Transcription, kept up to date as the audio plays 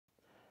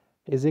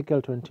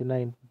Ezekiel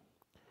 29.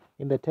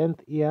 In the 10th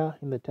year,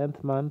 in the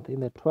 10th month, in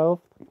the 12th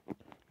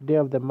day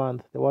of the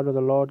month, the word of the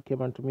Lord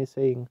came unto me,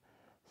 saying,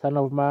 Son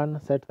of man,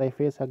 set thy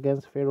face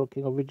against Pharaoh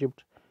king of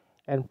Egypt,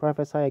 and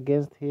prophesy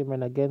against him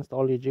and against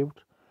all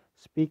Egypt.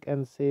 Speak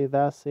and say,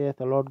 Thus saith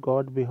the Lord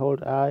God,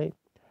 Behold, I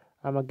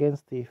am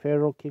against thee,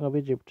 Pharaoh king of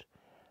Egypt,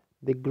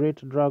 the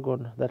great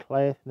dragon that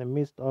lieth in the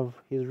midst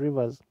of his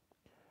rivers,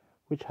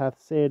 which hath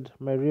said,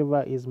 My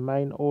river is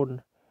mine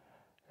own,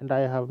 and I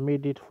have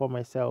made it for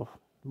myself.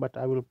 But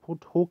I will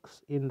put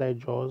hooks in thy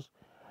jaws,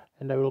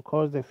 and I will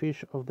cause the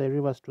fish of thy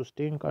rivers to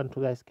stink unto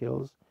thy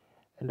scales,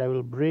 and I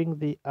will bring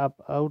thee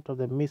up out of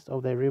the midst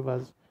of thy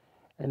rivers,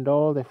 and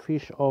all the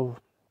fish of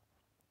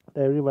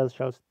thy rivers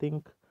shall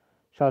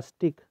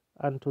stick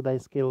unto thy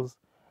scales,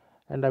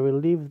 and I will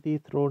leave thee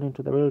thrown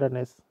into the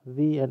wilderness,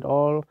 thee and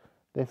all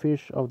the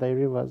fish of thy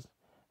rivers.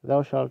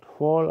 Thou shalt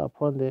fall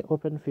upon the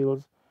open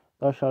fields,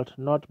 thou shalt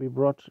not be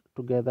brought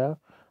together,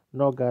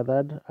 nor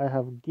gathered. I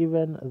have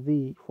given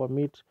thee for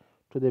meat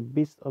to the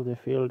beasts of the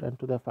field and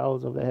to the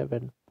fowls of the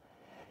heaven.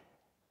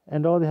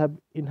 And all the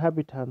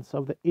inhabitants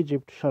of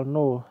Egypt shall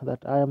know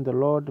that I am the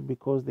Lord,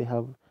 because they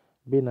have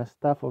been a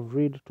staff of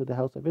reed to the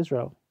house of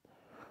Israel.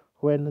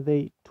 When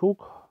they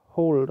took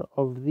hold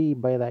of thee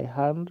by thy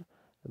hand,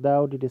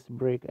 thou didst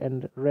break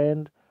and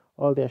rend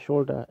all their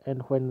shoulder,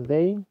 and when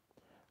they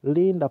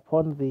leaned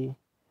upon thee,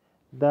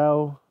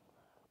 thou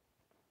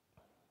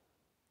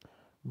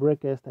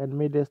breakest and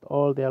madest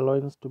all their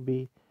loins to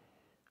be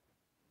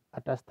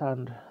at a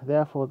stand.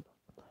 Therefore,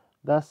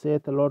 thus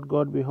saith the Lord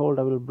God, Behold,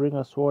 I will bring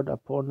a sword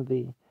upon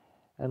thee,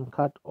 and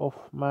cut off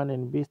man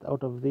and beast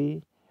out of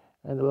thee,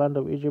 and the land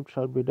of Egypt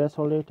shall be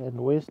desolate and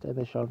waste, and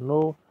they shall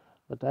know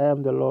that I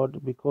am the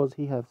Lord, because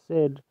he hath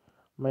said,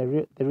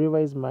 the river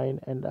is mine,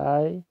 and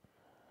I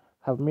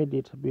have made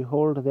it.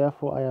 Behold,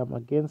 therefore I am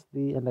against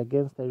thee and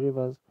against thy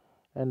rivers,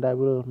 and I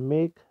will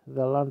make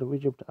the land of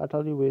Egypt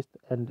utterly waste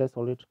and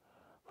desolate,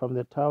 from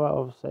the tower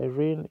of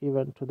Syren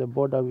even to the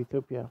border of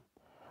Ethiopia.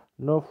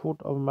 No foot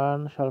of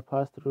man shall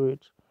pass through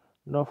it,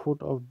 no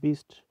foot of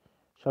beast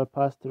shall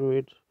pass through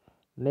it,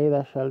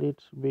 neither shall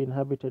it be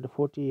inhabited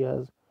 40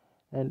 years.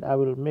 And I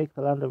will make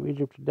the land of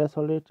Egypt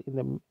desolate in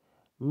the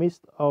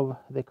midst of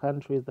the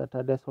countries that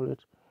are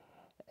desolate,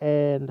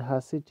 and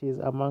her cities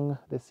among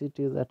the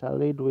cities that are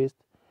laid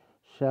waste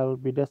shall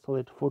be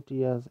desolate 40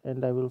 years.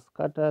 And I will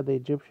scatter the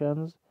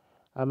Egyptians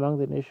among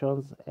the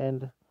nations,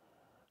 and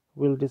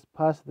will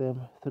disperse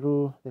them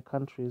through the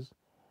countries.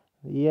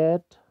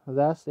 Yet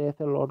thus saith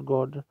the Lord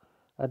God,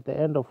 at the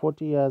end of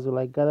 40 years will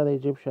I gather the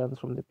Egyptians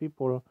from the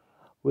people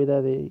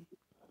whither they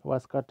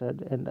were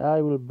scattered, and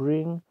I will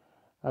bring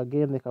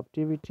again the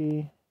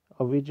captivity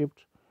of Egypt,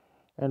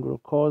 and will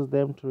cause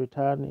them to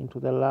return into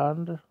the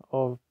land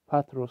of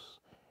Pathros,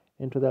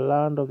 into the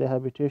land of their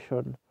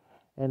habitation,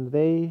 and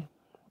they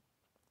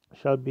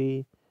shall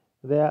be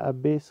there a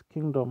base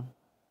kingdom.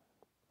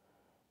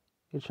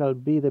 It shall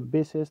be the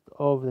basest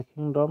of the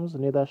kingdoms,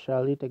 neither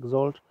shall it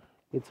exalt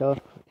itself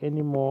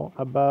any more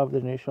above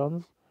the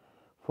nations.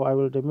 For I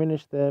will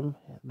diminish them,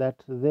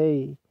 that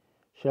they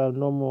shall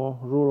no more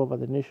rule over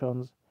the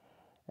nations,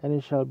 and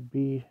it shall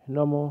be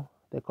no more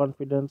the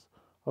confidence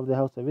of the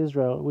house of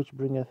Israel, which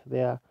bringeth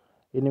their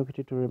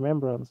iniquity to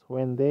remembrance,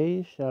 when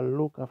they shall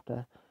look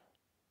after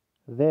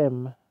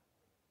them,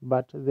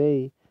 but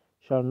they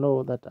shall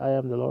know that I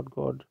am the Lord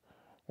God.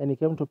 And it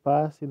came to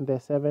pass in the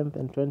 7th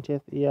and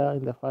 20th year,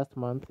 in the 1st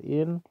month,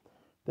 in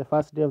the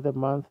 1st day of the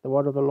month, the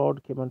word of the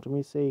Lord came unto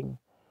me, saying,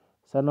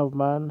 Son of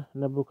man,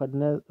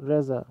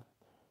 Nebuchadnezzar,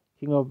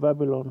 king of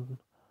Babylon,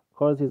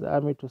 caused his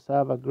army to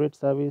serve a great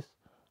service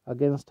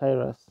against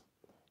Tyrus.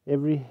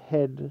 Every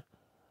head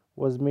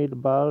was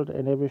made bald,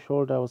 and every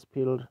shoulder was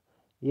peeled.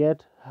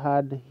 Yet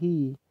had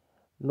he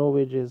no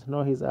wages,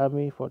 nor his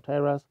army, for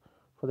Tyrus,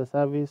 for the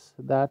service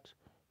that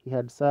he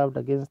had served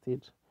against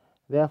it.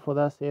 Therefore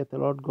thus saith the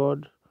Lord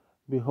God,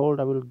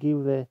 Behold, I will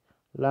give the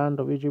land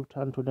of Egypt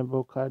unto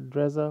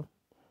Nebuchadnezzar,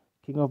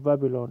 king of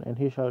Babylon, and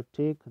he shall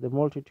take the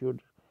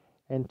multitude,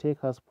 and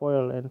take her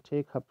spoil, and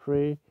take her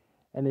prey,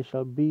 and it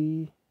shall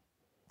be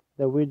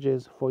the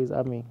wages for his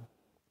army.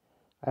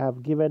 I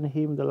have given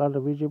him the land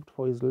of Egypt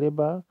for his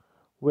labor,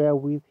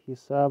 wherewith he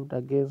served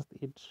against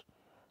it,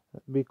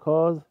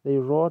 because they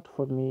wrought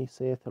for me,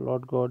 saith the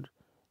Lord God.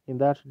 In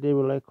that day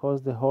will I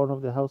cause the horn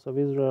of the house of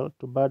Israel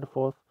to bud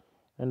forth,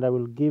 and I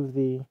will give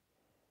thee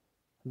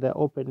the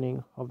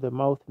opening of the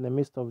mouth in the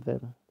midst of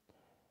them.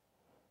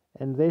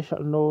 And they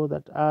shall know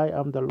that I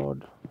am the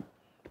Lord.